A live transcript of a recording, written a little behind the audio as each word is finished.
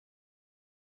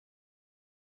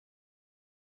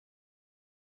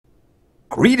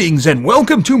Greetings and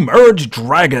welcome to Merge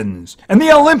Dragons and the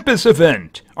Owlympus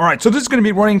event. Alright, so this is going to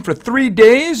be running for 3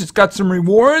 days. It's got some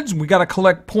rewards. We got to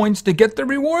collect points to get the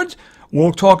rewards.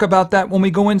 We'll talk about that when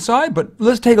we go inside, but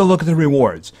let's take a look at the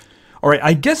rewards. Alright,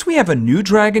 I guess we have a new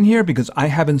dragon here because I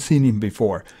haven't seen him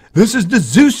before. This is the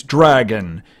Zeus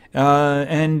dragon.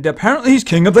 And apparently he's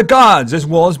king of the gods as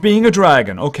well as being a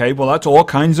dragon. Okay, well that's all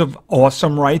kinds of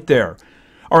awesome right there.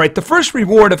 Alright, the first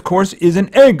reward, of course, is an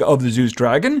egg of the Zeus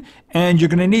dragon, and you're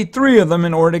going to need 3 of them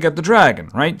in order to get the dragon,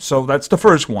 right? So that's the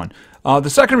first one. The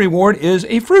second reward is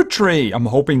a fruit tree. I'm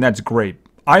hoping that's grape.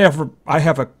 I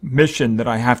have a mission that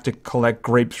I have to collect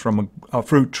grapes from a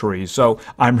fruit tree, so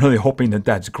I'm really hoping that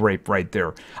that's grape right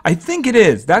there. I think it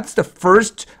is. That's the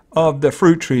first of the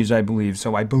fruit trees, I believe,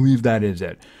 so I believe that is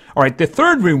it. Alright, the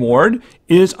third reward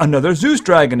is another Zeus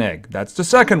dragon egg. That's the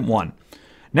second one.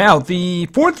 Now, the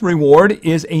fourth reward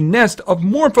is a nest of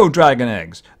Morpho Dragon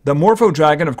eggs. The Morpho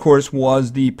Dragon, of course,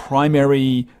 was the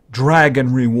primary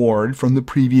dragon reward from the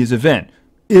previous event.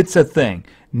 It's a thing.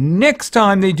 Next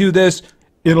time they do this,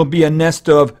 it'll be a nest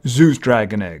of Zeus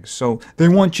Dragon eggs. So they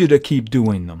want you to keep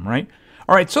doing them, right?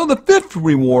 All right, so the fifth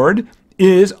reward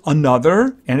is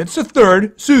another, and it's the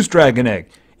third, Zeus Dragon egg.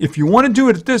 If you want to do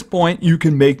it at this point, you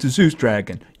can make the Zeus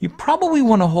Dragon. You probably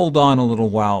want to hold on a little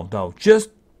while, though. Just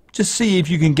see if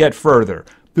you can get further.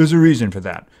 There's a reason for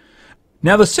that.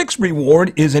 Now the sixth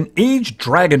reward is an aged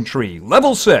dragon tree,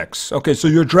 level 6. Okay, so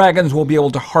your dragons will be able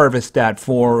to harvest that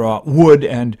for wood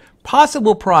and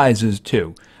possible prizes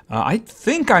too. I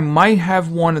think I might have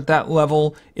one at that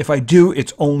level. If I do,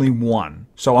 it's only 1.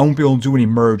 So I won't be able to do any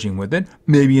merging with it.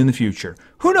 Maybe in the future.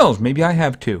 Who knows? Maybe I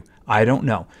have 2. I don't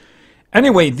know.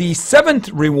 Anyway, the seventh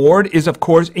reward is, of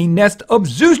course, a nest of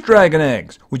Zeus dragon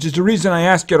eggs, which is the reason I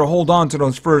asked you to hold on to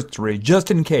those first 3,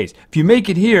 just in case. If you make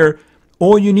it here,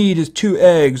 all you need is 2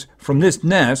 eggs from this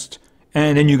nest,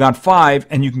 and then you got 5,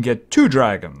 and you can get 2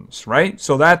 dragons, right?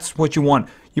 So that's what you want.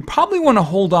 You probably want to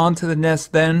hold on to the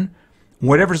nest then.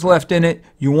 Whatever's left in it,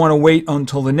 you want to wait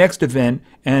until the next event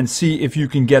and see if you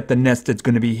can get the nest that's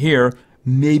going to be here.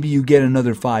 Maybe you get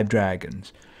another 5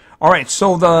 dragons. Alright,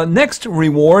 so the next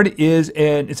reward is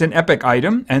it's an epic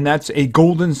item, and that's a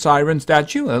golden siren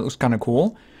statue. That looks kind of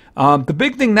cool. The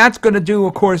big thing that's going to do,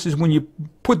 of course, is when you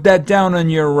put that down on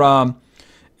your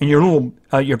in your little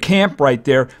your camp right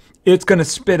there, it's going to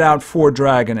spit out 4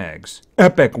 dragon eggs,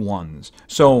 epic ones.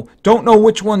 So don't know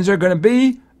which ones they're going to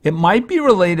be. It might be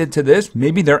related to this.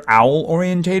 Maybe they're owl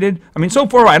orientated. I mean, so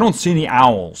far I don't see any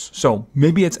owls, so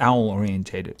maybe it's owl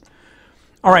orientated.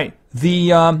 Alright, the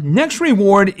next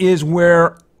reward is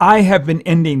where I have been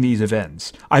ending these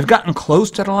events. I've gotten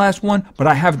close to the last one, but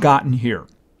I have gotten here.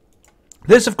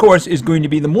 This, of course, is going to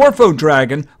be the Morpho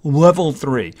Dragon, level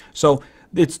 3. So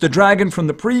it's the dragon from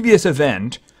the previous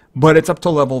event, but it's up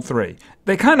to level 3.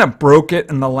 They kind of broke it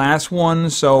in the last one,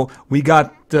 so we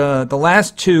got the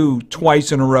last 2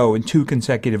 twice in a row in 2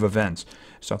 consecutive events.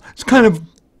 So it's kind of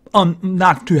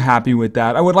not too happy with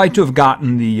that. I would like to have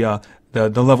gotten the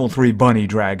level 3 bunny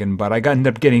dragon, but I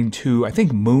ended up getting 2, I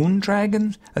think, moon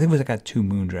dragons? I think I got 2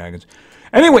 moon dragons.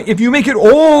 Anyway, if you make it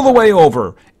all the way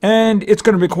over, and it's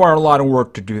going to require a lot of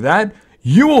work to do that,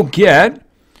 you will get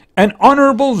an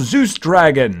honorable Zeus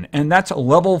dragon, and that's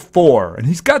level 4. And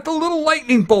he's got the little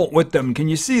lightning bolt with them. Can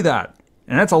you see that?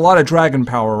 And that's a lot of dragon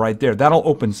power right there. That'll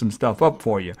open some stuff up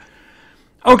for you.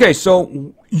 Okay,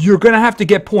 so you're going to have to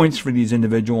get points for these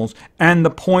individuals, and the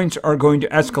points are going to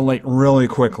escalate really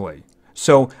quickly.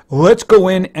 So let's go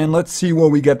in and let's see where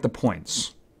we get the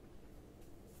points.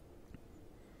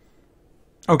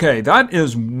 Okay, that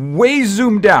is way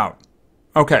zoomed out.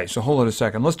 Okay, so hold on a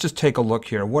second. Let's just take a look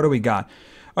here. What do we got?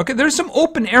 Okay, there's some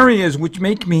open areas which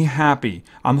make me happy.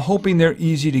 I'm hoping they're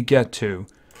easy to get to.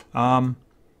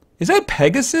 Is that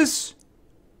Pegasus?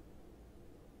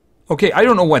 Okay, I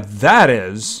don't know what that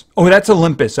is. Oh, that's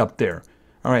Owlympus up there.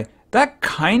 All right, that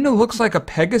kind of looks like a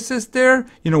Pegasus there,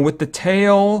 you know, with the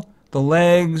tail, the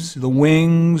legs, the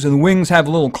wings, and the wings have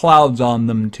little clouds on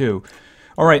them too.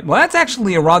 Alright, well that's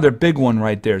actually a rather big one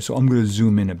right there, so I'm going to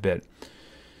zoom in a bit.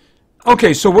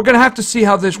 Okay, so we're going to have to see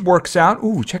how this works out.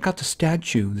 Ooh, check out the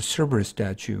statue, the Cerberus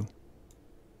statue.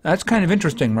 That's kind of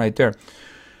interesting right there.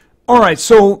 Alright,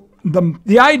 so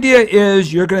the idea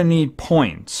is you're going to need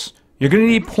points. You're going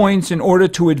to need points in order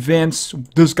to advance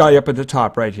this guy up at the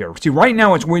top right here. See, right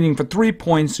now it's waiting for 3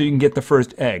 points so you can get the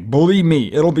first egg. Believe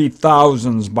me, it'll be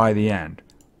thousands by the end.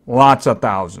 Lots of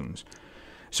thousands.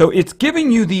 So it's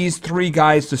giving you these 3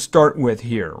 guys to start with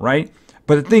here, right?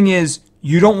 But the thing is,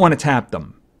 you don't want to tap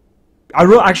them. I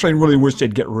actually really wish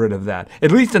they'd get rid of that,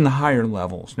 at least in the higher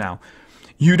levels. Now,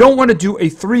 You don't want to do a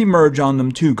 3 merge on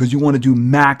them too, because you want to do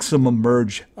maximum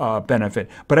merge benefit.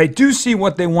 But I do see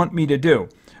what they want me to do.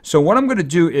 So what I'm going to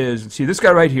do is, see this guy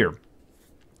right here.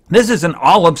 This is an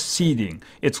olive seeding.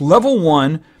 It's level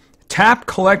 1, tap,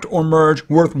 collect, or merge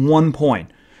worth 1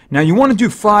 point. Now you want to do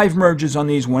 5 merges on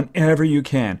these whenever you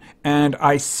can. And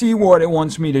I see what it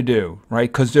wants me to do,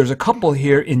 right? Because there's a couple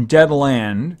here in dead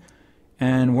land.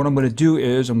 And what I'm going to do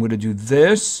is I'm going to do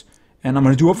this, and I'm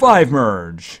going to do a 5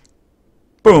 merge.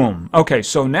 Boom. Okay,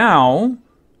 so now,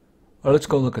 let's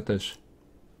go look at this.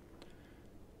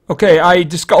 Okay,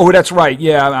 oh, that's right.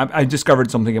 Yeah, I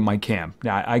discovered something in my camp.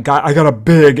 Yeah, I got a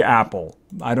big apple.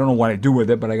 I don't know what I do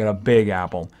with it, but I got a big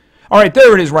apple. All right,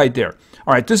 there it is right there.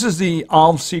 All right, this is the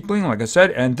olive seedling, like I said,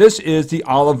 and this is the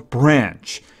olive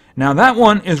branch. Now, that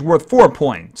one is worth 4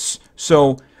 points.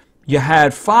 So you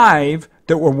had 5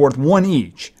 that were worth 1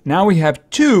 each. Now we have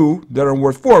 2 that are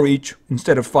worth 4 each.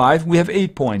 Instead of 5, we have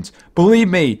 8 points. Believe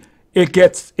me,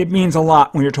 it means a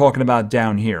lot when you're talking about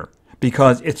down here,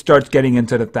 because it starts getting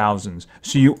into the thousands.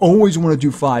 So you always want to do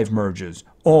 5 merges.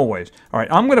 Always. All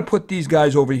right, I'm going to put these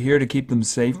guys over here to keep them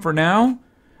safe for now.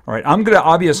 All right, I'm going to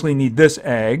obviously need this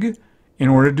egg in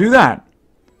order to do that.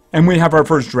 And we have our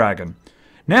first dragon.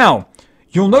 Now,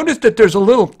 you'll notice that there's a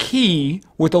little key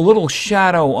with a little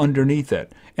shadow underneath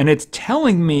it. And it's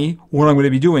telling me what I'm going to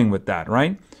be doing with that,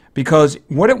 right? Because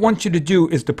what it wants you to do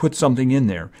is to put something in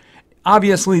there.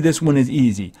 Obviously, this one is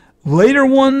easy. Later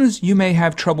ones, you may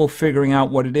have trouble figuring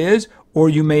out what it is, or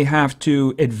you may have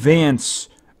to advance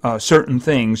certain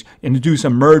things and to do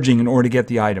some merging in order to get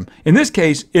the item. In this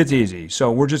case, it's easy,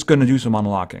 so we're just going to do some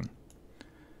unlocking.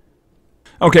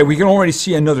 Okay, we can already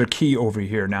see another key over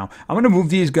here now. I'm going to move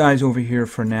these guys over here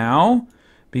for now,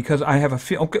 because I have a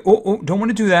feel. Okay, don't want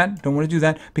to do that. Don't want to do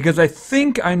that, because I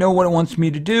think I know what it wants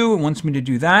me to do. It wants me to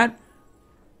do that.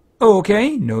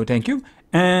 Okay, no thank you.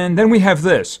 And then we have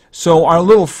this. So our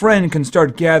little friend can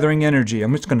start gathering energy.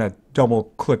 I'm just going to double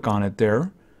click on it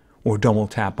there, or double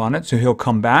tap on it, so he'll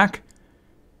come back.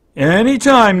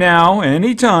 Anytime now,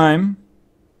 anytime.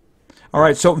 All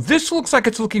right, so this looks like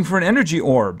it's looking for an energy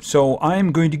orb. So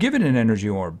I'm going to give it an energy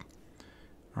orb.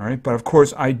 All right, but of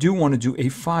course I do want to do a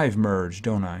 5 merge,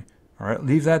 don't I? All right,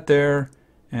 leave that there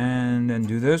and then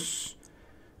do this.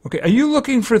 Okay, are you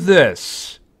looking for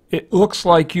this? It looks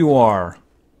like you are.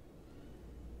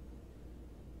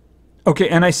 Okay,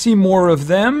 and I see more of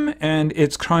them, and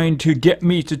it's trying to get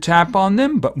me to tap on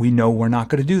them, but we know we're not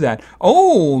going to do that.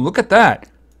 Oh, look at that.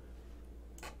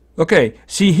 Okay,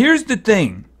 see, here's the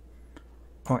thing.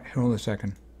 All right, hold a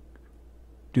second.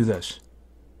 Do this.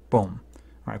 Boom.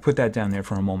 All right, put that down there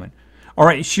for a moment. All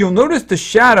right, you'll notice the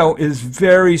shadow is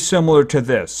very similar to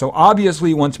this. So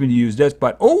obviously it wants me to use this,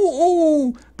 but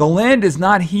the land is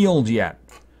not healed yet.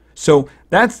 So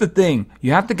that's the thing.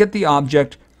 You have to get the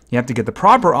object. You have to get the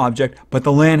proper object, but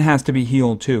the land has to be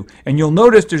healed too. And you'll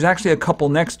notice there's actually a couple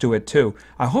next to it too.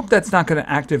 I hope that's not going to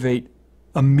activate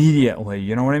immediately.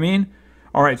 You know what I mean?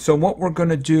 All right, so what we're going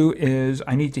to do is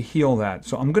I need to heal that.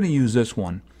 So I'm going to use this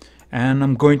one. And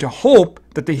I'm going to hope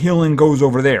that the healing goes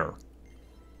over there.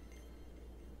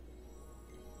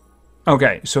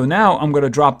 Okay, so now I'm going to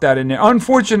drop that in there.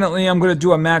 Unfortunately, I'm going to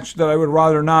do a match that I would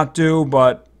rather not do,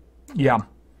 but yeah.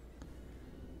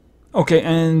 Okay,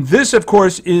 and this, of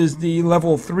course, is the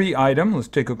level 3 item. Let's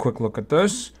take a quick look at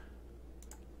this.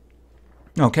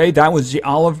 Okay, that was the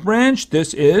olive branch.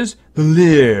 This is the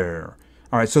lyre.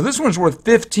 All right, so this one's worth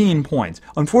 15 points.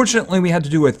 Unfortunately, we had to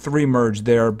do a 3 merge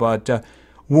there, but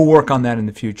we'll work on that in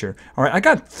the future. All right, I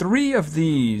got 3 of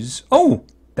these. Oh,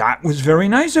 that was very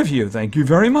nice of you. Thank you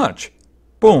very much.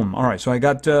 Boom. All right, so I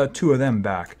got 2 of them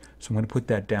back. So I'm going to put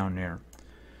that down there.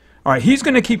 All right, he's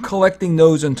going to keep collecting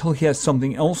those until he has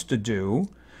something else to do.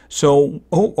 So,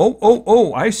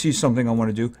 I see something I want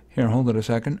to do. Here, hold it a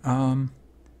second.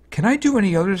 Can I do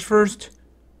any others first?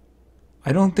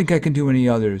 I don't think I can do any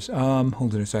others.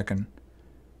 Hold it a second.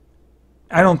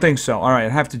 I don't think so. All right, I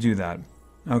have to do that.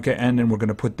 Okay, and then we're going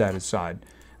to put that aside.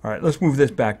 All right, let's move this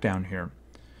back down here.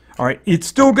 All right, it's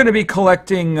still going to be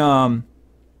collecting.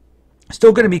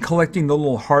 Still going to be collecting the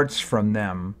little hearts from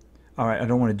them. All right, I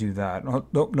don't want to do that. Oh,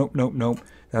 nope.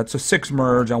 That's a 6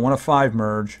 merge. I want a 5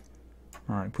 merge.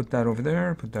 All right, put that over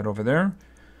there. Put that over there.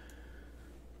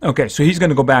 Okay, so he's going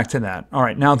to go back to that. All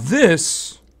right, now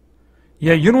this.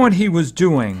 Yeah, you know what he was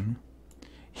doing?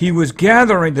 He was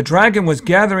gathering, the dragon was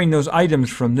gathering those items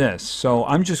from this. So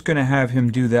I'm just going to have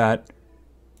him do that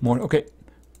more. Okay.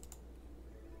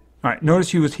 All right,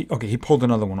 notice he pulled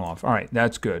another one off. All right,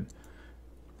 that's good.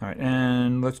 All right,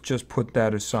 and let's just put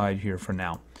that aside here for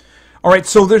now. All right,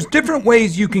 so there's different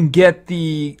ways you can get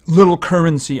the little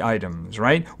currency items,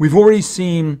 right? We've already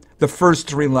seen the first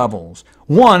 3 levels.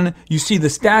 One, you see the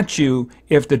statue.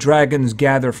 If the dragons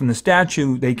gather from the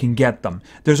statue, they can get them.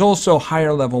 There's also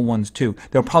higher level ones too.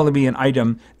 There'll probably be an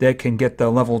item that can get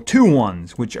the level 2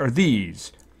 ones, which are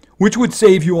these, which would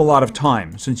save you a lot of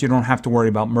time since you don't have to worry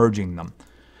about merging them.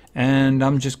 And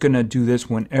I'm just going to do this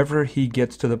whenever he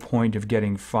gets to the point of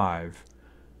getting 5.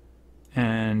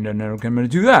 And then I'm going to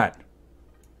do that.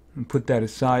 And put that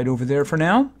aside over there for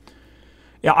now.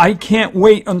 Yeah, I can't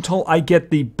wait until I get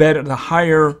the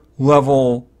higher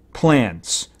level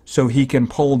plants so he can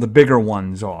pull the bigger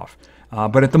ones off.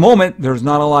 But at the moment, there's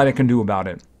not a lot I can do about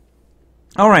it.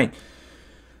 All right.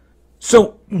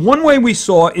 So one way we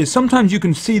saw is sometimes you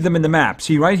can see them in the map.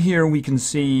 See, right here we can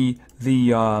see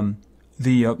the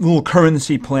little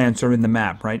currency plants are in the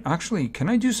map, right? Actually, can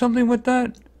I do something with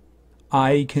that?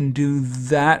 I can do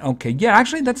that. Okay, yeah,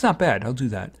 actually, that's not bad. I'll do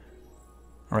that.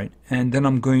 All right, and then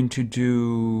I'm going to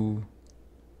do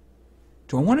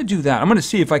I want to do that? I'm going to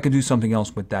see if I can do something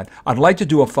else with that. I'd like to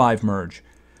do a 5 merge.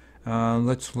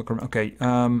 Let's look around. Okay,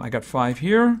 I got 5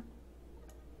 here.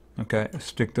 Okay,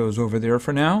 stick those over there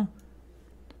for now.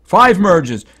 5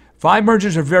 merges. 5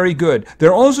 merges are very good.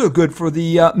 They're also good for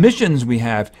the missions we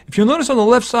have. If you'll notice on the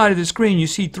left side of the screen, you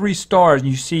see 3 stars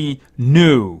and you see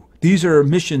new. These are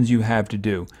missions you have to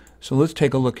do. So let's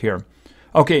take a look here.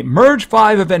 Okay, merge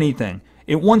 5 of anything.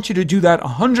 It wants you to do that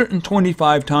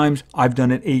 125 times. I've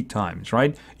done it 8 times,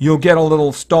 right? You'll get a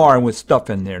little star with stuff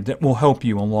in there that will help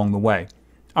you along the way.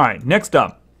 All right, next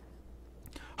up.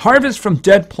 Harvest from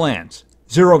dead plants,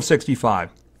 0 of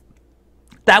 65.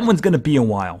 That one's going to be a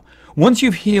while. Once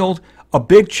you've healed a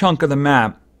big chunk of the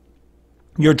map,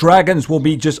 your dragons will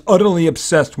be just utterly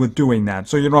obsessed with doing that,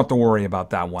 so you don't have to worry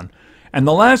about that one. And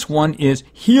the last one is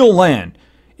heal land.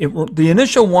 The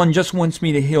initial one just wants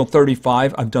me to heal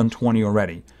 35. I've done 20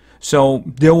 already. So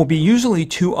there will be usually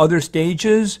 2 other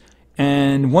stages,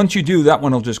 and once you do, that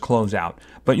one will just close out.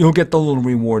 But you'll get the little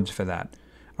rewards for that.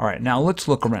 All right, now let's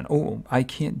look around. Oh, I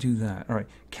can't do that. All right,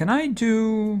 can I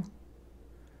do...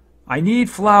 I need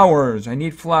flowers. I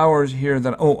need flowers here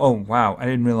that... Oh, wow. I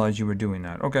didn't realize you were doing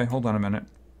that. Okay, hold on a minute.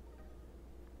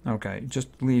 Okay,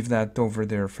 just leave that over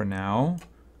there for now.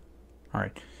 All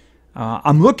right.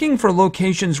 I'm looking for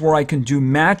locations where I can do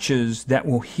matches that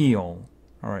will heal.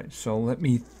 All right, so let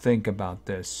me think about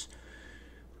this.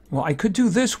 Well, I could do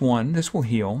this one. This will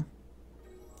heal.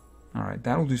 All right,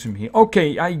 that'll do some heal.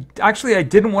 Okay, I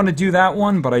didn't want to do that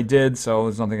one, but I did, so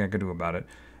there's nothing I could do about it.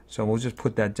 So we'll just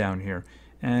put that down here.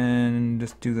 And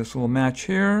just do this little match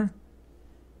here.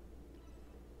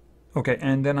 Okay,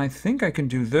 and then I think I can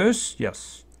do this.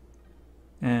 Yes.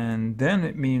 And then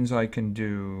it means I can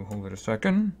do... Hold it a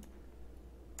second.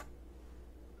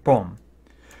 Boom.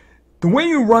 The way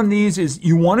you run these is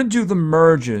you want to do the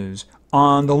merges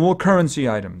on the little currency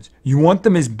items. You want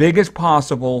them as big as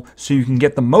possible so you can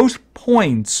get the most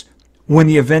points when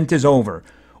the event is over.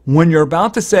 When you're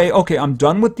about to say, okay, I'm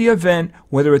done with the event,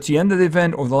 whether it's the end of the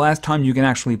event or the last time you can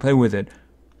actually play with it,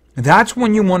 that's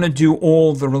when you want to do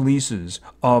all the releases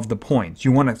of the points.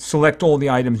 You want to select all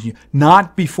the items,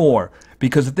 not before.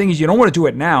 Because the thing is, you don't want to do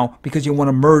it now because you want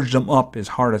to merge them up as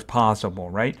hard as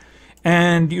possible, right?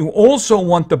 And you also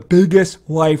want the biggest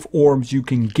life orbs you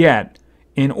can get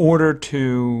in order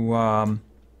to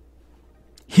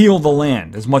heal the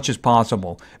land as much as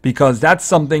possible, because that's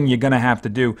something you're going to have to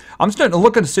do. I'm starting to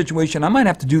look at a situation. I might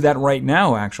have to do that right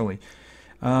now, actually.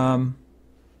 I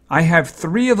have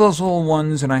 3 of those little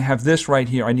ones, and I have this right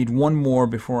here. I need 1 more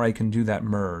before I can do that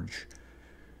merge.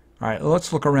 All right,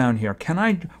 let's look around here.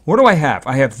 What do I have?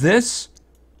 I have this.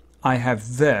 I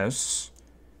have this.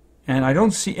 And I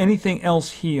don't see anything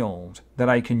else healed that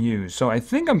I can use. So I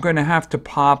think I'm going to have to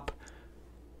pop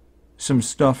some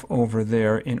stuff over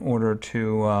there in order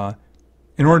to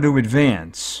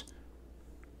advance.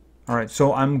 All right,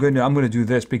 so I'm going to do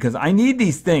this because I need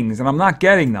these things and I'm not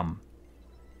getting them.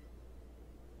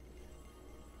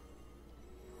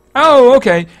 Oh,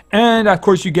 okay. And of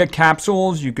course you get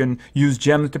capsules. You can use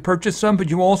gems to purchase some, but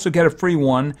you also get a free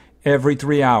one every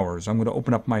 3 hours. I'm going to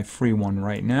open up my free one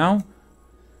right now.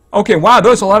 Okay, wow,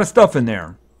 there's a lot of stuff in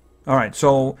there. All right,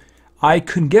 so I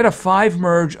can get a 5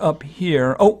 merge up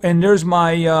here. Oh, and there's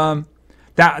my,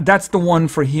 that's the one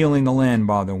for healing the land,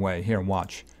 by the way. Here,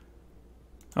 watch.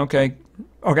 Okay,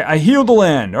 I healed the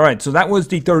land. All right, so that was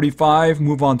the 35.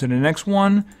 Move on to the next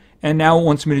one. And now it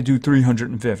wants me to do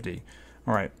 350.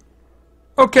 All right.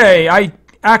 Okay, I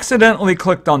accidentally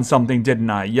clicked on something, didn't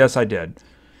I? Yes, I did.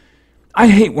 I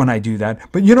hate when I do that.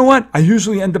 But you know what? I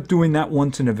usually end up doing that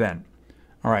once an event.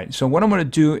 All right, so what I'm going to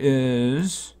do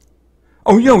is...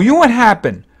 Oh, you know what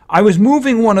happened? I was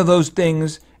moving one of those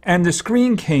things and the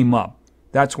screen came up.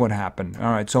 That's what happened. All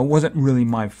right, so it wasn't really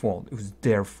my fault. It was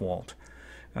their fault.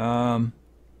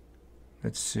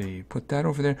 Let's see. Put that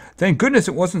over there. Thank goodness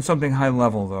it wasn't something high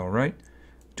level, though, right?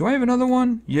 Do I have another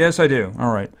one? Yes, I do.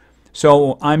 All right.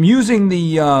 So I'm using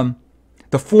the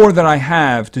 4 that I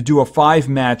have to do a 5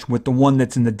 match with the one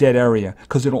that's in the dead area,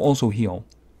 because it'll also heal.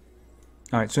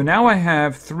 All right, so now I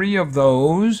have 3 of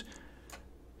those,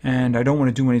 and I don't want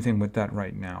to do anything with that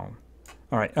right now.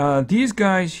 All right, these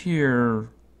guys here...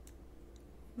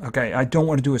 Okay, I don't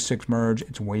want to do a 6 merge.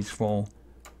 It's wasteful.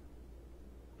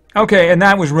 Okay, and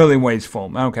that was really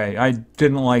wasteful. Okay, I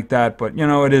didn't like that, but, you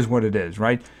know, it is what it is,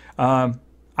 right?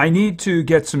 I need to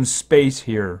get some space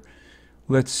here.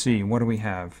 Let's see, what do we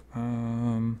have?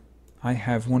 I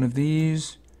have one of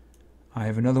these. I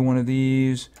have another one of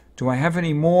these. Do I have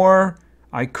any more?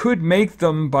 I could make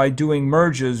them by doing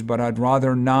merges, but I'd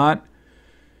rather not.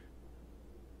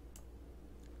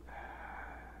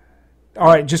 All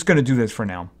right, just going to do this for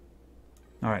now.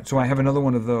 All right, so I have another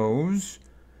one of those.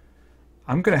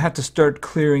 I'm going to have to start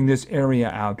clearing this area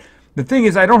out. The thing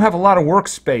is, I don't have a lot of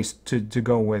workspace to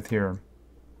go with here.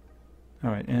 All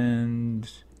right, and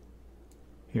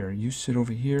here, you sit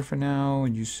over here for now,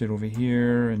 and you sit over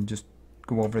here, and just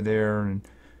go over there, and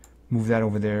move that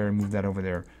over there, and move that over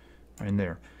there, and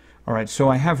there. All right, so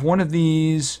I have one of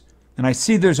these, and I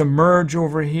see there's a merge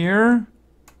over here.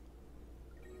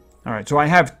 All right, so I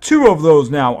have 2 of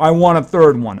those now. I want a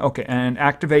 3rd one. Okay, and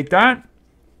activate that.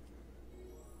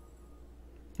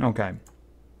 Okay.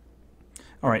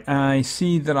 All right, I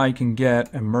see that I can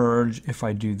get a merge if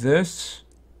I do this.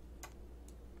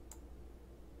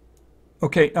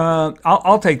 Okay,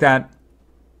 I'll take that.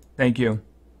 Thank you.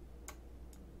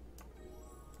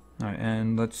 All right,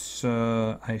 and let's,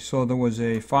 I saw there was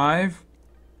a 5.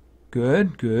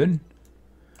 Good, good.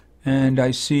 And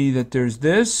I see that there's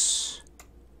this.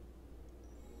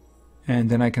 And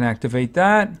then I can activate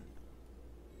that.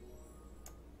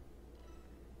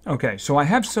 Okay, so I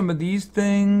have some of these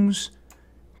things.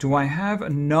 Do I have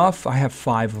enough? I have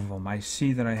 5 of them. I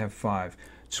see that I have 5.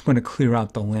 Just going to clear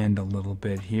out the land a little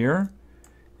bit here.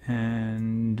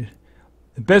 And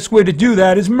the best way to do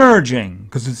that is merging,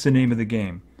 because it's the name of the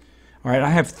game. All right, I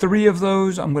have 3 of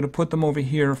those. I'm going to put them over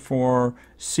here for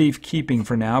safekeeping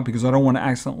for now, because I don't want to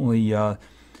accidentally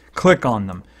click on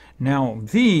them. Now,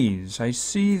 these, I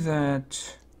see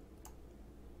that...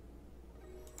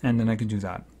 And then I can do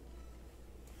that.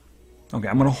 Okay,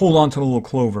 I'm going to hold on to the little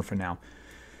clover for now.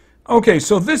 Okay,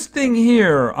 so this thing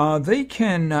here, they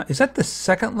can... is that the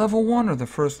 2nd level one or the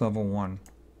 1st level one?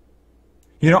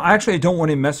 You know, actually, I don't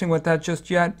want him messing with that just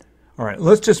yet. All right,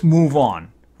 let's just move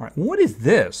on. All right, what is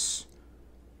this?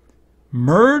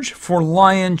 Merge for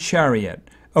Lion Chariot.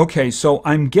 Okay, so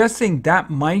I'm guessing that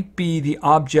might be the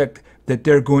object that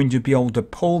they're going to be able to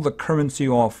pull the currency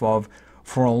off of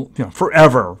for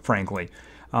forever, frankly.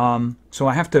 So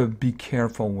I have to be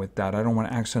careful with that. I don't want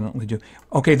to accidentally do...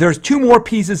 Okay, there's 2 more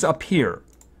pieces up here.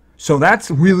 So that's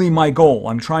really my goal.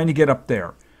 I'm trying to get up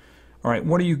there. All right,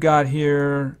 what do you got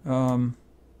here?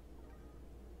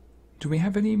 Do we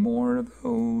have any more of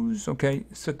those? Okay,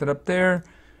 set that up there.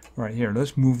 All right, here,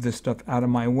 let's move this stuff out of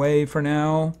my way for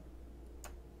now.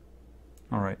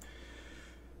 All right.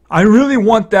 I really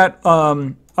want that,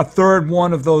 a 3rd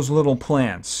one of those little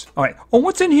plants. All right. Oh,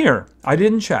 what's in here? I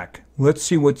didn't check. Let's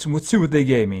see what they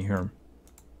gave me here.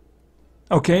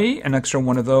 Okay, an extra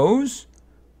one of those.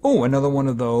 Oh, another one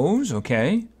of those.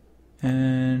 Okay.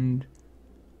 And...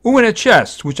 oh, and a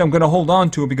chest, which I'm going to hold on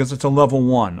to because it's a level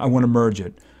 1. I want to merge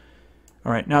it.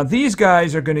 All right, now these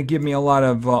guys are going to give me a lot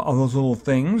of those little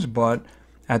things, but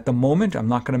at the moment, I'm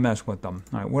not going to mess with them.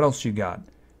 All right, what else you got?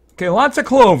 Okay, lots of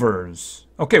clovers.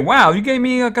 Okay, wow, you gave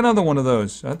me like another one of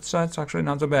those. That's actually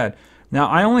not so bad. Now,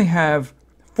 I only have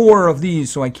 4 of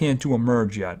these, so I can't do a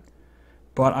merge yet.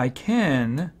 But I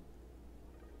can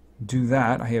do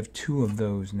that. I have 2 of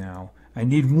those now. I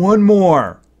need 1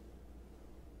 more.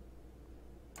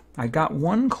 I got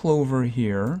 1 clover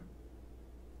here.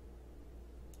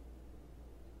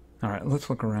 All right, let's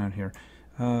look around here.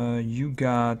 You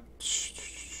got...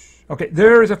 okay,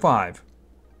 there is a 5.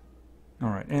 All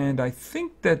right, and I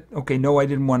think that... okay, no, I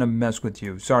didn't want to mess with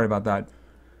you. Sorry about that.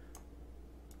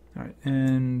 All right,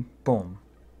 and boom.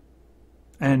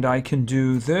 And I can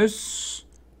do this.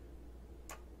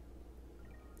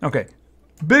 Okay,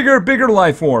 bigger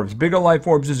life orbs. Bigger life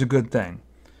orbs is a good thing.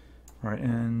 All right,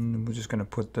 and we're just going to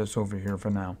put this over here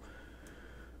for now.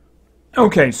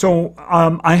 Okay, so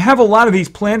I have a lot of these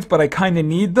plants, but I kind of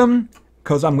need them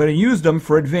because I'm going to use them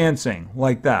for advancing,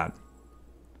 like that.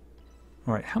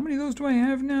 All right, how many of those do I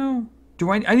have now?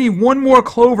 I need 1 more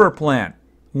clover plant.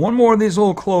 One more of these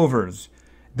little clovers.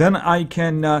 Then I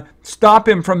can stop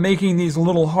him from making these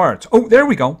little hearts. Oh, there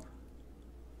we go.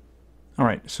 All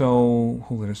right, so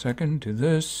hold it a second. Do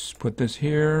this. Put this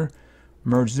here.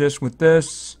 Merge this with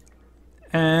this.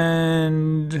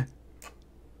 And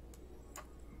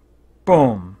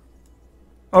boom.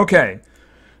 Okay.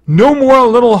 No more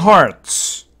little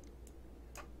hearts.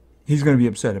 He's going to be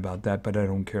upset about that, but I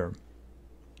don't care.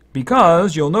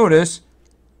 Because you'll notice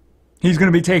he's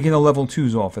going to be taking the level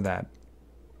 2s off of that.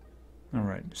 All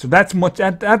right. So that's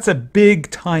a big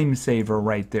time saver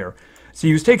right there. See,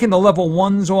 he was taking the level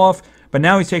 1s off, but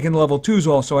now he's taking the level 2s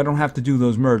off, so I don't have to do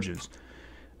those merges.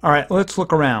 All right, let's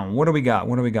look around. What do we got?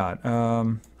 What do we got?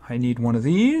 I need one of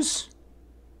these.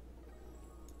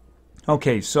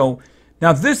 Okay, so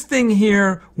now this thing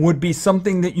here would be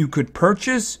something that you could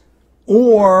purchase,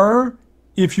 or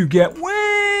if you get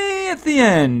way at the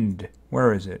end.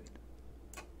 Where is it?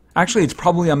 Actually, it's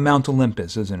probably on Mount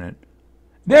Olympus, isn't it?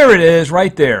 There it is,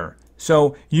 right there.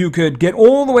 So you could get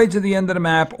all the way to the end of the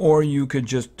map, or you could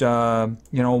just, you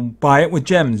know, buy it with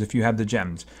gems if you have the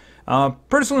gems.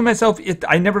 Personally, myself,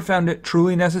 I never found it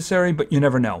truly necessary, but you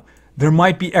never know. There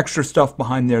might be extra stuff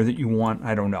behind there that you want.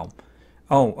 I don't know.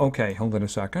 Oh, okay. Hold it a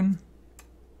second.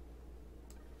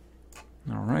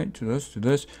 All right, do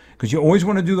this, because you always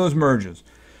want to do those merges.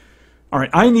 All right,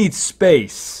 I need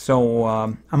space, so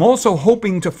I'm also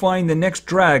hoping to find the next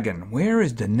dragon. Where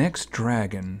is the next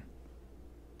dragon?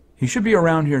 He should be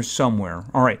around here somewhere.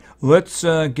 All right, let's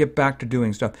get back to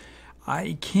doing stuff.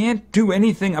 I can't do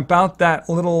anything about that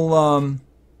little,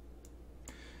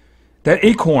 that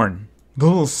acorn, the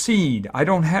little seed. I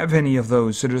don't have any of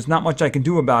those, so there's not much I can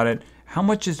do about it. How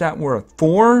much is that worth?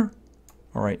 4?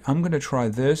 All right, I'm going to try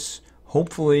this.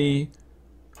 Hopefully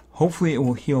it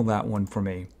will heal that one for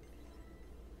me.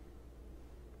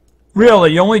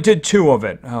 Really, you only did 2 of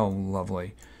it. Oh,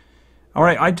 lovely. All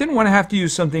right, I didn't want to have to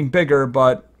use something bigger,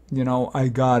 but, you know, I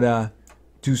gotta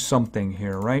do something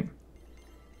here, right?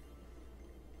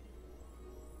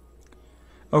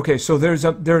 Okay, so there's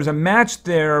a match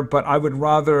there, but I would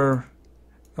rather...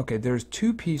 Okay, there's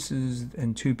 2 pieces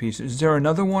and 2 pieces. Is there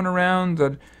another one around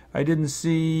that I didn't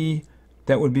see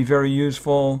that would be very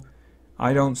useful?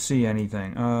 I don't see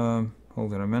anything.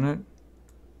 Hold it a minute.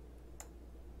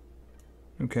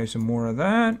 Okay, some more of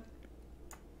that.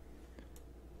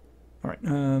 All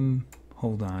right,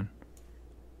 hold on.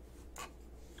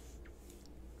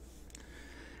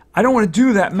 I don't want to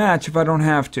do that match if I don't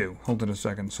have to. Hold it a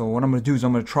second. So what I'm going to do is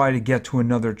I'm going to try to get to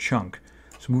another chunk.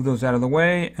 So move those out of the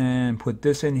way and put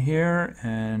this in here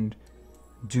and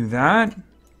do that.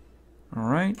 All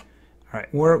right. All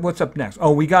right. What's up next?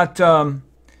 Oh, we got some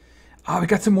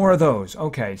more of those.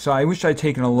 Okay. So I wish I'd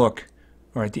taken a look.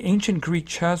 All right. The ancient Greek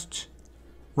chests.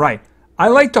 Right. I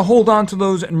like to hold on to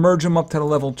those and merge them up to the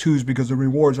level 2s because the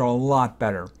rewards are a lot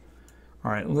better.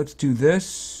 All right. Let's do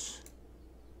this.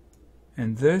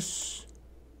 And this.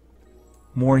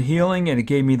 More healing, and it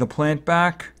gave me the plant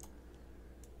back.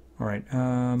 All right.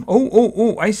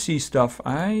 Oh, I see stuff.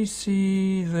 I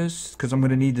see this, because I'm going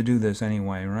to need to do this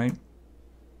anyway, right?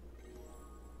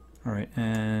 All right,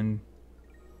 and...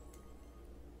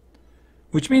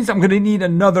 which means I'm going to need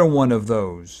another one of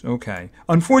those. Okay.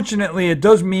 Unfortunately, it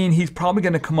does mean he's probably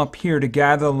going to come up here to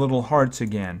gather little hearts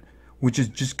again, which is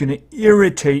just going to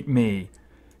irritate me.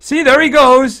 See, there he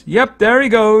goes. Yep, there he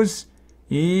goes.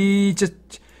 He just...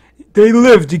 they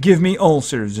live to give me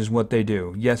ulcers is what they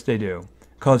do. Yes, they do.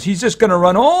 Because he's just going to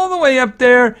run all the way up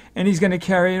there, and he's going to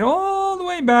carry it all the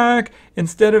way back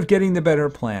instead of getting the better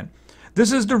plant.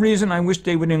 This is the reason I wish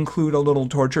they would include a little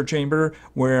torture chamber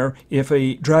where if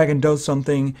a dragon does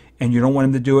something and you don't want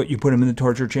him to do it, you put him in the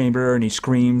torture chamber and he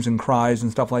screams and cries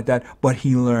and stuff like that, but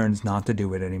he learns not to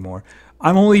do it anymore.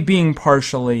 I'm only being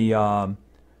partially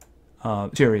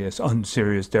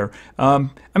unserious there. I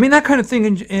mean, that kind of thing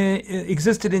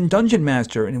existed in Dungeon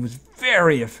Master, and it was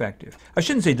very effective. I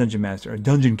shouldn't say Dungeon Master, a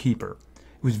Dungeon Keeper.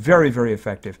 It was very, very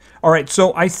effective. All right,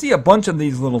 so I see a bunch of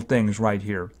these little things right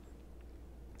here.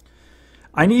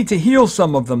 I need to heal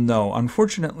some of them, though.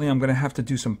 Unfortunately, I'm going to have to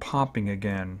do some popping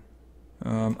again.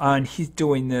 And he's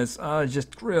doing this.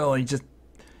 Just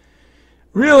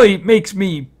really makes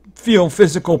me feel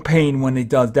physical pain when he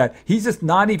does that. He's just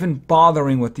not even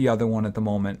bothering with the other one at the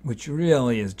moment, which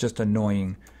really is just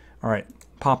annoying. All right,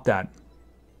 pop that.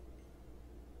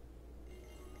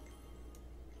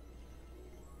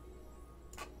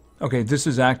 Okay, this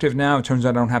is active now. It turns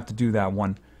out I don't have to do that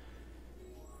one.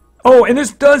 Oh, and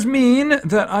this does mean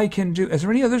that I can do... is there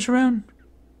any others around?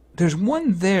 There's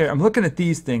one there. I'm looking at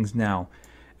these things now,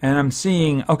 and I'm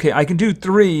seeing... okay, I can do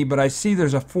 3, but I see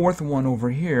there's a 4th one over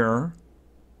here.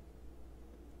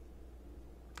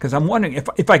 Because I'm wondering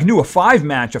if I can do a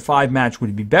 5-match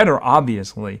would be better,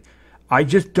 obviously. I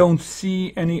just don't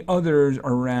see any others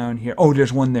around here. Oh,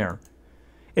 there's one there.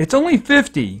 It's only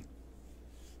 50.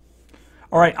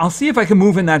 All right, I'll see if I can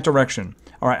move in that direction.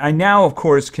 All right, I now, of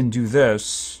course, can do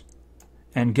this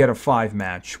and get a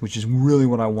 5-match, which is really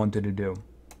what I wanted to do.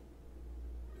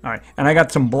 All right, and I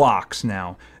got some blocks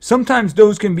now. Sometimes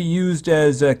those can be used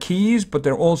as keys, but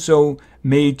they're also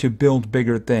made to build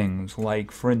bigger things, like,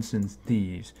 for instance,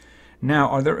 these. Now,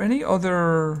 are there any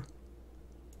other...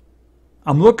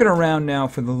 I'm looking around now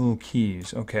for the little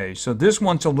keys. Okay, so this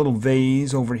wants a little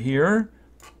vase over here.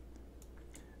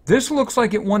 This looks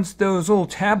like it wants those little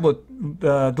tablet,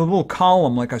 the little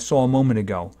column like I saw a moment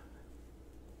ago.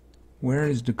 Where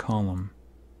is the column?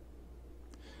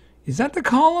 Is that the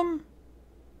column?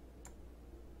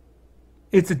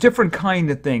 It's a different kind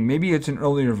of thing. Maybe it's an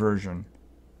earlier version.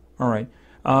 All right.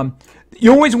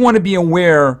 You always want to be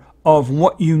aware of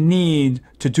what you need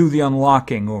to do the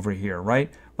unlocking over here,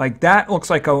 right? Like that looks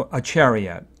like a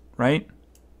chariot, right?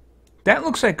 That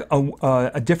looks like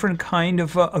a different kind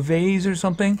of a vase or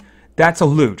something. That's a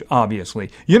loot,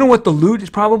 obviously. You know what the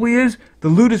loot probably is? The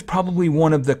loot is probably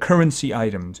one of the currency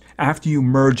items after you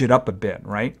merge it up a bit,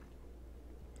 right?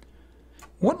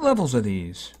 What levels are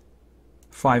these?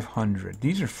 500.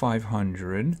 These are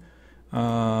 500.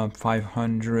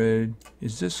 500.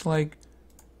 Is this like...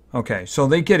 Okay, so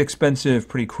they get expensive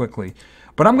pretty quickly.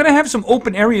 But I'm going to have some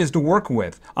open areas to work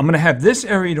with. I'm going to have this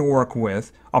area to work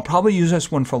with. I'll probably use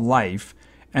this one for life.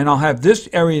 And I'll have this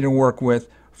area to work with.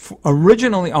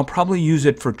 Originally, I'll probably use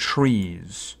it for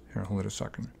trees. Here, hold it a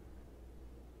second.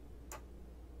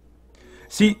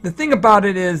 See, the thing about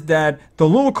it is that the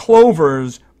little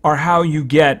clovers are how you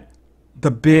get the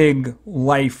big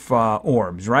life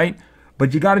orbs, right?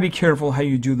 But you got to be careful how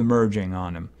you do the merging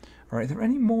on them. All right, are there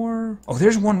any more? Oh,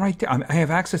 there's one right there. I have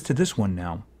access to this one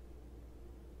now.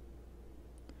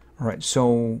 All right,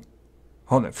 so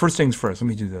hold on. First things first, let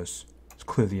me do this. Let's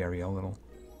clear the area a little.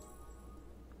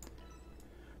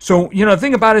 So, you know, the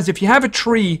thing about it is if you have a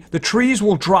tree, the trees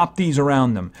will drop these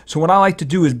around them. So what I like to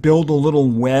do is build a little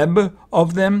web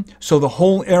of them so the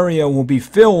whole area will be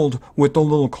filled with the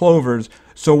little clovers.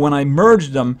 So when I merge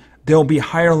them, they'll be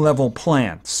higher level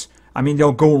plants. I mean,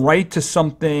 they'll go right to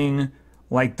something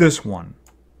like this one.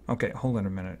 Okay, hold on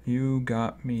a minute. You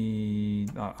got me...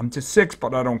 I'm to 6,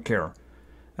 but I don't care.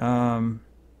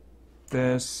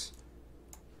 This.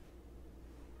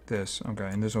 Okay,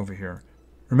 and this over here.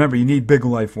 Remember, you need big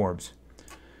life orbs.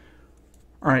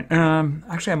 All right.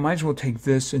 Actually, I might as well take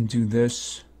this and do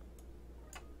this.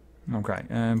 Okay,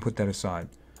 and put that aside.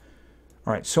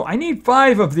 All right, so I need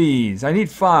 5 of these. I need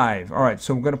 5. All right,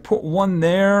 so we're going to put one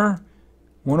there,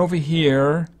 one over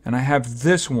here, and I have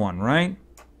this one, right?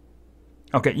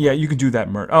 Okay, yeah, you can do that,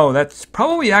 Mert. Oh, that's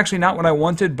probably actually not what I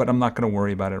wanted, but I'm not going to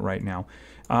worry about it right now.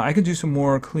 I can do some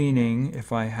more cleaning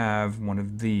if I have one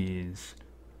of these.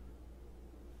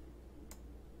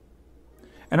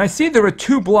 And I see there are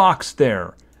 2 blocks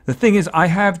there. The thing is, I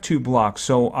have 2 blocks,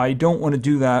 so I don't want to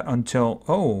do that until...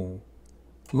 Oh,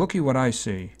 looky what I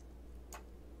see.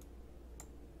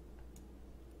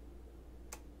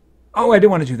 Oh, I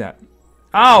didn't want to do that.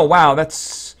 Oh, wow,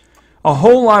 that's a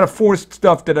whole lot of forced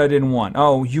stuff that I didn't want.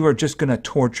 Oh, you are just going to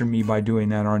torture me by doing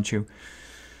that, aren't you?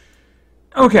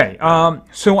 Okay,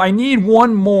 so I need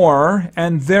one more,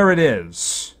 and there it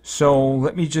is. So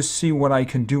let me just see what I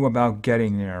can do about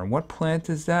getting there. What plant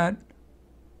is that?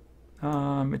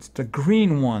 It's the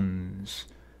green ones.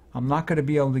 I'm not going to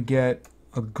be able to get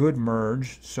a good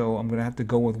merge, so I'm going to have to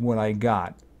go with what I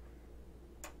got.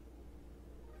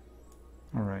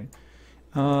 All right.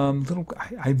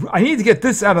 I need to get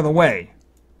this out of the way.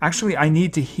 Actually, I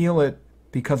need to heal it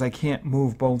because I can't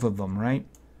move both of them, right?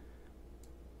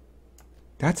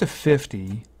 That's a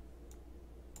 50.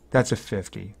 That's a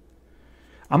 50.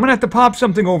 I'm going to have to pop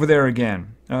something over there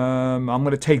again. I'm going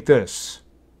to take this.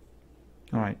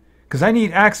 All right. Because I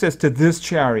need access to this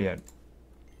chariot.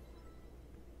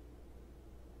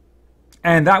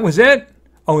 And that was it?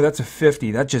 Oh, that's a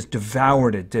 50. That just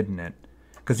devoured it, didn't it?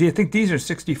 Because I think these are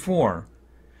 64.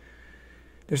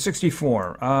 They're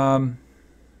 64.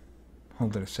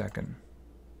 Hold it a second.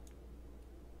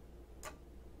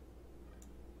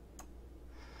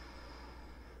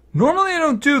 Normally I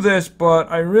don't do this,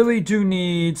 but I really do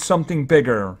need something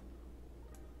bigger.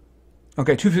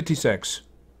 Okay, 256.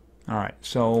 Alright,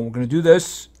 so we're going to do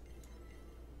this.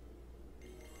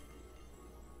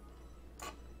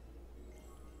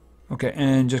 Okay,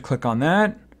 and just click on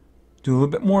that. Do a little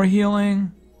bit more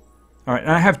healing. Alright,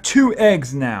 and I have 2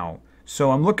 eggs now.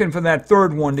 So I'm looking for that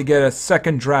 3rd one to get a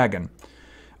 2nd dragon.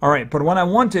 Alright, but what I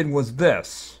wanted was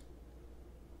this.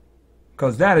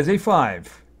 because that is a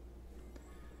 5.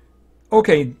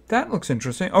 Okay, that looks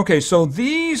interesting. Okay, so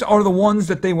these are the ones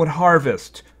that they would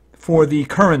harvest for the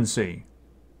currency.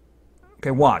 Okay,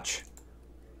 watch.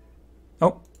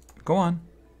 Oh, go on.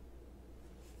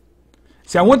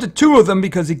 See, I wanted 2 of them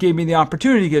because it gave me the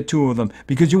opportunity to get 2 of them,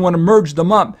 because you want to merge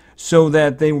them up so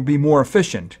that they will be more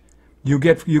efficient. They'll be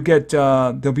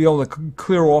able to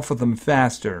clear off of them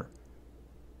faster.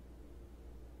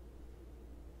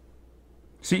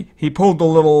 See, he pulled the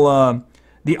little,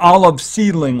 the olive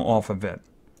seedling off of it,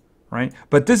 right?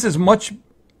 But this is much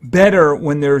better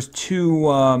when there's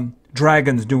 2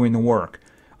 dragons doing the work.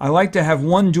 I like to have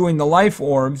one doing the life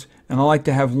orbs, and I like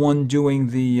to have one doing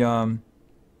the,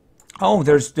 oh,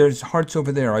 there's hearts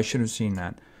over there. I should have seen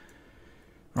that.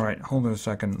 All right, hold on a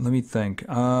second. Let me think.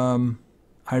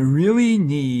 I really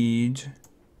need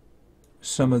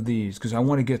some of these, because I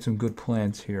want to get some good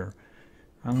plants here.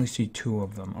 I only see 2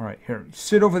 of them. All right, here.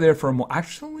 Sit over there for a moment.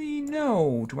 Actually,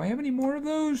 no. Do I have any more of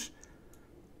those?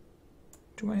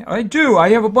 I do. I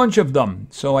have a bunch of them.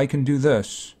 So I can do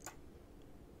this.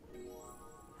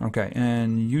 Okay,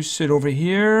 and you sit over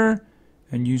here.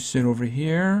 And you sit over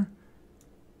here.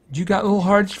 You got little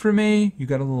hearts for me? You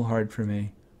got a little heart for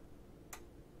me.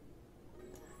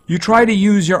 You try to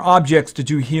use your objects to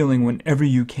do healing whenever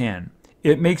you can.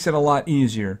 It makes it a lot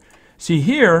easier. See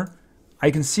here, I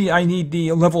can see I need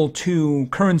the level 2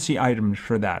 currency items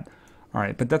for that. All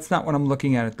right, but that's not what I'm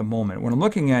looking at the moment. What I'm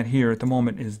looking at here at the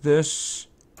moment is this.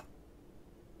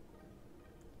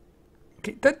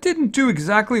 Okay, that didn't do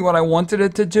exactly what I wanted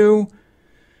it to do.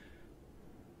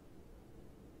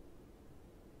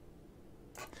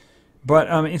 But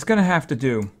it's going to have to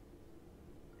do.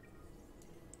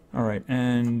 All right,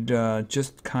 and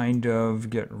just kind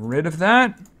of get rid of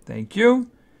that. Thank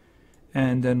you.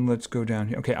 And then let's go down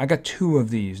here. Okay, I got 2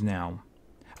 of these now.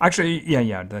 Actually,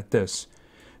 yeah, this.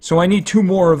 So I need 2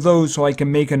 more of those so I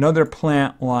can make another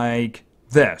plant like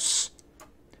this.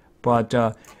 But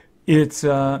it's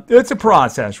a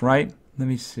process, right? Let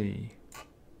me see.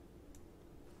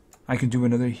 I can do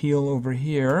another heal over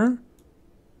here.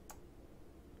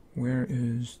 Where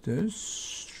is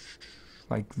this?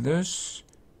 Like this.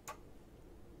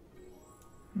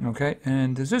 Okay,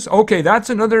 and is this? Okay, that's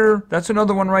another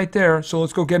one right there. So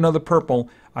let's go get another purple.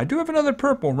 I do have another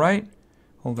purple, right?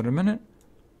 Hold it a minute.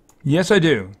 Yes, I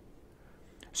do.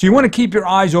 So you want to keep your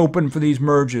eyes open for these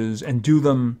merges and do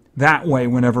them that way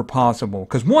whenever possible.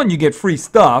 Because one, you get free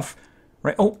stuff,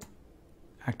 right? Oh,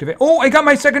 activate. Oh, I got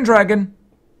my second dragon.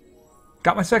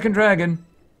 Got my second dragon.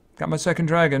 Got my second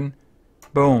dragon.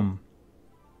 Boom.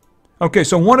 Okay,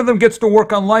 so one of them gets to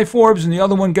work on life orbs and the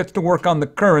other one gets to work on the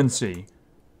currency.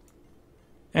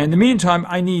 And in the meantime,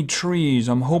 I need trees.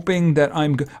 I'm hoping that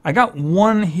I got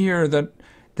one here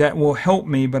that will help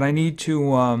me, but I need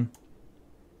to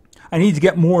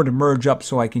get more to merge up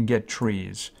so I can get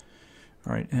trees.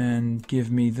 All right, and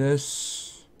give me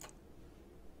this.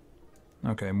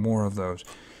 Okay, more of those.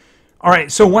 All right,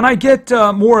 so when I get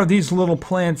more of these little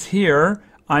plants here,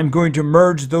 I'm going to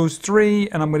merge those 3,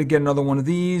 and I'm going to get another one of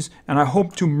these, and I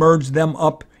hope to merge them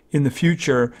up in the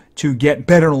future to get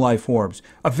better life orbs.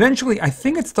 Eventually, I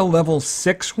think it's the level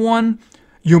 6 one,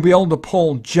 you'll be able to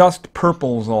pull just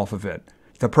purples off of it.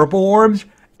 The purple orbs,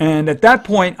 and at that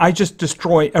point, I just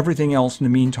destroy everything else in the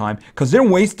meantime, because they're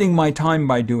wasting my time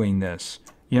by doing this.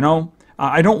 You know?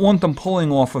 I don't want them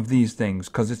pulling off of these things,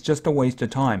 because it's just a waste of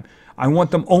time. I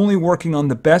want them only working on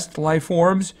the best life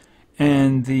orbs,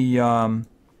 and the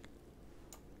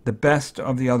best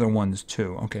of the other ones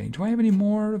too. Okay, do I have any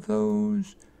more of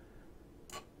those?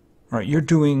 All right, you're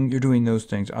doing those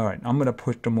things. All right, I'm gonna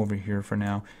put them over here for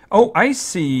now. Oh, I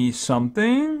see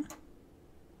something.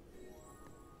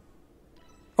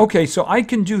 Okay, so I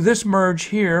can do this merge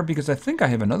here because I think I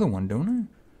have another one, don't I?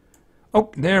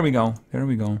 Oh, there we go. There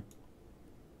we go.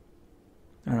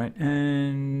 All right,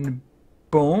 and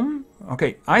boom.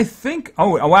 Okay, I think.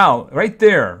 Oh, wow, right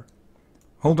there.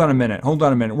 Hold on a minute. Hold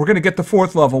on a minute. We're gonna get the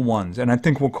 4th level ones, and I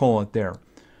think we'll call it there.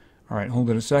 All right, hold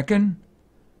it a second.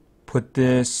 Put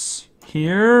this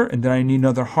here, and then I need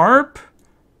another harp.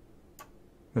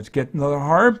 Let's get another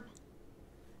harp.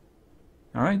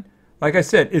 All right. Like I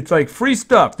said, it's like free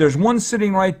stuff. There's one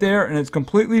sitting right there, and it's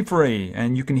completely free,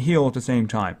 and you can heal at the same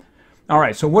time. All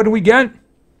right, so what do we get?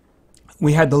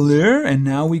 We had the lure, and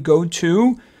now we go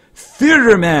to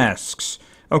theater masks.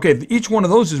 Okay, each one of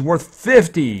those is worth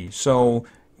 50, so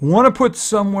want to put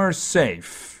somewhere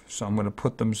safe. So I'm going to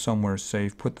put them somewhere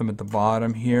safe. Put them at the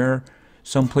bottom here.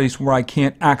 Someplace where I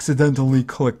can't accidentally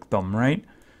click them, right?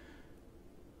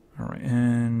 All right,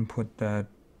 and put that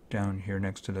down here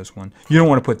next to this one. You don't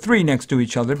want to put 3 next to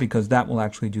each other because that will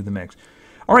actually do the mix.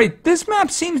 All right, this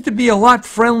map seems to be a lot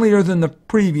friendlier than the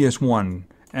previous one,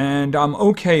 and I'm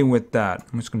okay with that.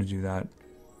 I'm just going to do that.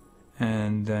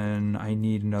 And then I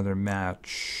need another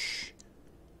match.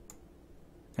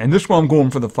 And this one I'm going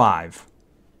for the 5.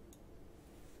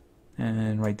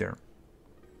 And right there.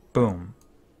 Boom.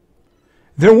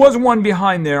 There was one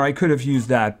behind there. I could have used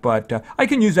that, but I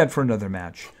can use that for another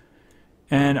match.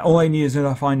 And all I need is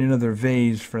to find another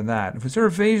vase for that. Was there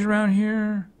a vase around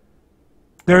here?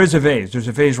 There is a vase. There's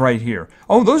a vase right here.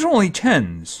 Oh, those are only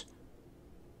 10s.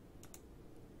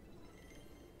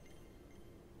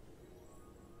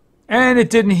 And it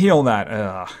didn't heal that.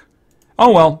 Ugh.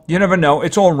 Oh well, you never know.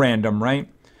 It's all random, right?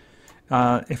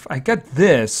 If I get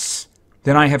this,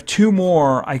 then I have 2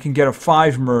 more. I can get a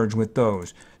 5 merge with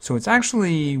those. So it's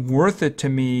actually worth it to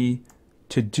me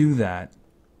to do that.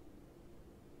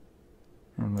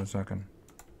 Hold on a second.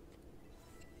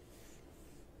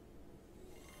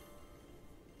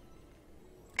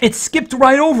 It skipped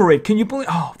right over it. Can you believe?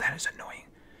 Oh, that is annoying.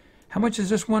 How much is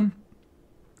this one?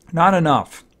 Not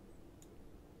enough.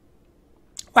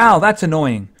 Wow, that's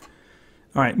annoying.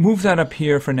 All right, move that up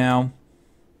here for now.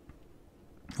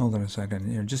 Hold on a second.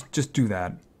 Here, just do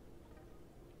that.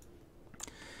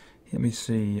 Let me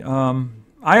see.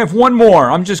 I have one more.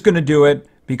 I'm just going to do it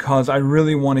because I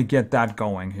really want to get that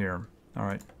going here. All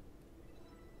right.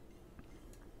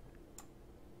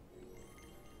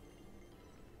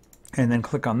 And then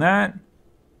click on that.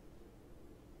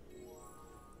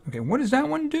 Okay, what does that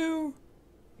one do?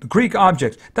 The Greek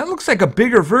objects. That looks like a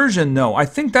bigger version, though. I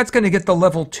think that's going to get the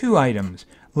level 2 items.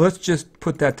 Let's just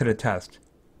put that to the test.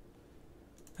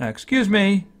 Excuse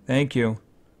me. Thank you.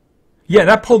 Yeah,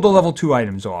 that pulled the level 2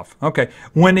 items off. Okay,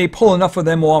 when they pull enough of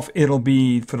them off, it'll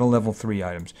be for the level 3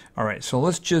 items. All right, so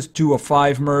let's just do a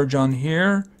 5 merge on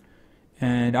here.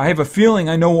 And I have a feeling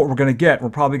I know what we're going to get. We're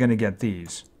probably going to get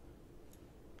these.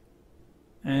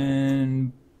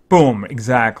 And boom,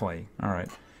 exactly. All right.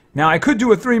 Now, I could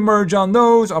do a 3 merge on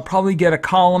those. I'll probably get a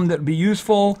column that would be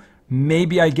useful.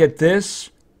 Maybe I get this.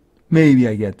 Maybe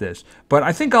I get this. But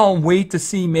I think I'll wait to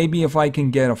see maybe if I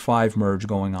can get a 5 merge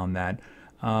going on that.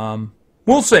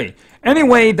 We'll see.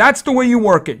 Anyway, that's the way you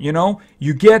work it, you know.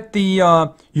 You get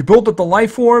the, you build up the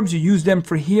life orbs. You use them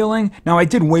for healing. Now, I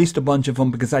did waste a bunch of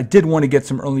them because I did want to get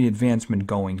some early advancement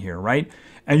going here, right?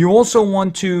 And you also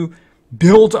want to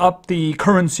build up the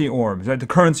currency orbs, the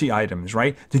currency items,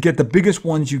 right? To get the biggest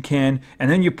ones you can,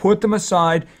 and then you put them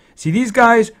aside. See, these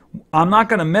guys, I'm not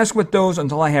going to mess with those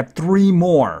until I have 3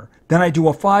 more. Then I do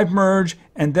a 5 merge,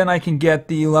 and then I can get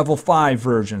the level 5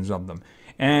 versions of them.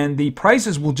 And the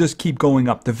prices will just keep going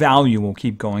up. The value will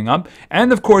keep going up.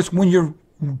 And, of course, when you're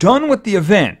done with the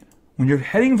event, when you're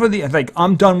heading for the, like,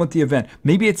 I'm done with the event.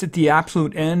 Maybe it's at the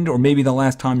absolute end, or maybe the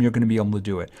last time you're going to be able to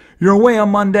do it. You're away on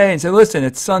Monday and say, listen,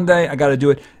 it's Sunday, I got to do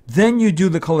it. Then you do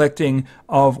the collecting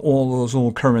of all those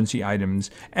little currency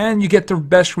items, and you get the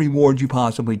best reward you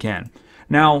possibly can.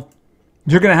 Now,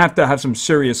 you're going to have some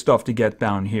serious stuff to get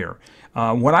down here.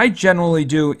 What I generally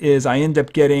do is I end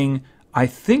up getting, I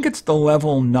think it's the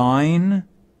level 9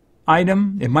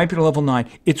 item. It might be the level 9.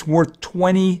 It's worth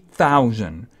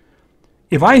 20,000.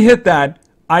 If I hit that,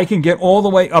 I can get all the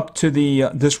way up to the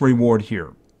this reward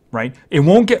here, right? It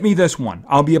won't get me this one.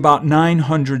 I'll be about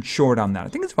 900 short on that. I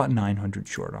think it's about 900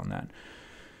 short on that.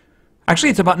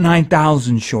 Actually, it's about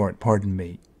 9,000 short, pardon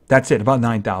me. That's it, about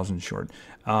 9,000 short.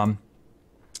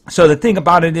 So the thing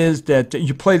about it is that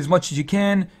you play as much as you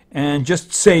can and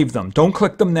just save them. Don't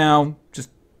click them now. Just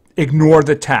ignore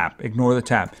the tap. Ignore the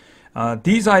tap.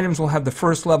 These items will have the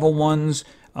first level ones.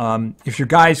 If your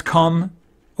guys come...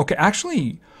 Okay,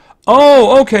 actually,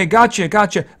 oh, okay,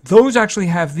 gotcha. Those actually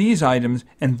have these items,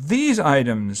 and these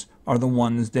items are the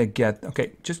ones that get,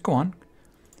 okay, just go on.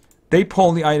 They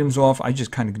pull the items off. I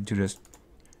just kind of do this.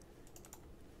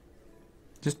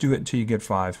 Just do it until you get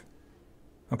 5.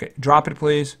 Okay, drop it,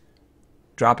 please.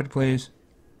 Drop it, please.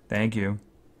 Thank you.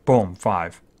 Boom,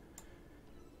 5.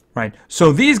 Right,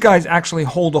 so these guys actually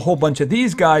hold a whole bunch of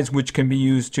these guys, which can be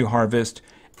used to harvest.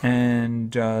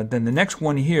 And then the next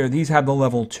one here, these have the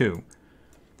level 2.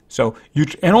 So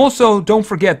and also don't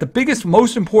forget, the biggest,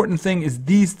 most important thing is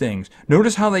these things.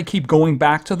 Notice how they keep going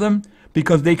back to them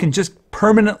because they can just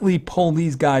permanently pull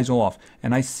these guys off.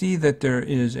 And I see that there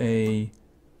is a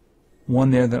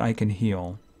one there that I can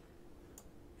heal.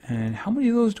 And how many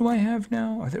of those do I have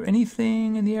now? Are there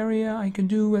anything in the area I can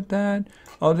do with that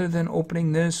other than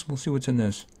opening this? We'll see what's in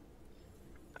this.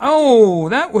 Oh,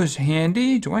 that was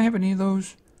handy. Do I have any of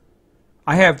those?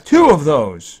 I have 2 of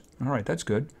those. All right, that's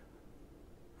good.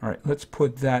 All right, let's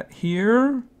put that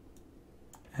here.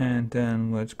 And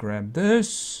then let's grab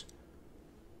this.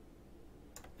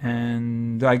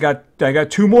 And I got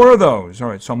 2 more of those. All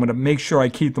right, so I'm going to make sure I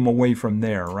keep them away from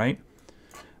there, right?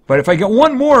 But if I get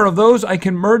 1 more of those, I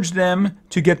can merge them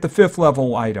to get the 5th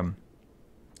level item.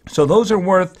 So those are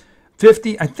worth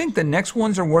 50. I think the next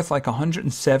ones are worth like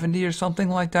 170 or something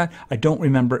like that. I don't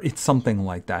remember. It's something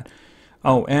like that.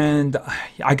 Oh, and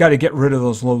I got to get rid of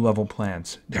those low-level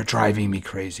plants. They're driving me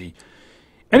crazy.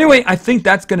 Anyway, I think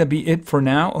that's going to be it for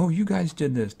now. Oh, you guys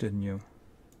did this, didn't you?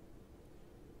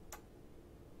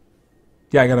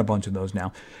 Yeah, I got a bunch of those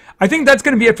now. I think that's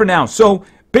going to be it for now. So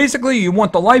basically, you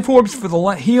want the life orbs for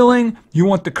the healing. You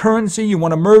want the currency. You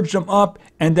want to merge them up.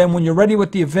 And then when you're ready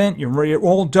with the event, you're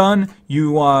all done.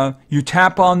 You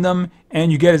tap on them,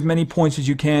 and you get as many points as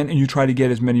you can, and you try to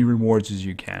get as many rewards as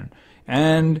you can.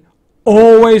 And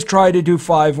always try to do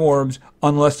 5 orbs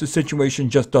unless the situation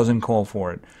just doesn't call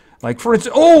for it. Like, for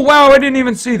instance, oh, wow, I didn't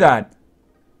even see that.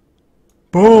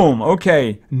 Boom.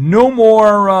 Okay. No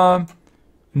more of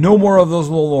those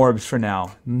little orbs for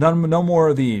now. No more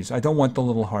of these. I don't want the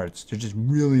little hearts. They're just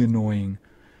really annoying.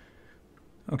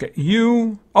 Okay,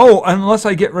 you... Oh, unless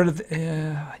I get rid of...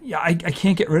 yeah, I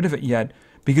can't get rid of it yet.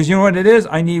 Because you know what it is?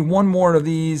 I need 1 more of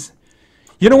these.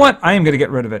 You know what? I am going to get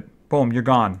rid of it. Boom, you're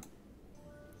gone.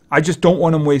 I just don't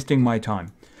want them wasting my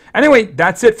time. Anyway,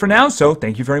 that's it for now. So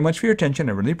thank you very much for your attention.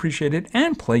 I really appreciate it.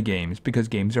 And play games, because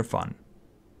games are fun.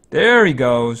 There he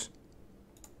goes.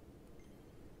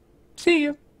 See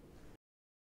you.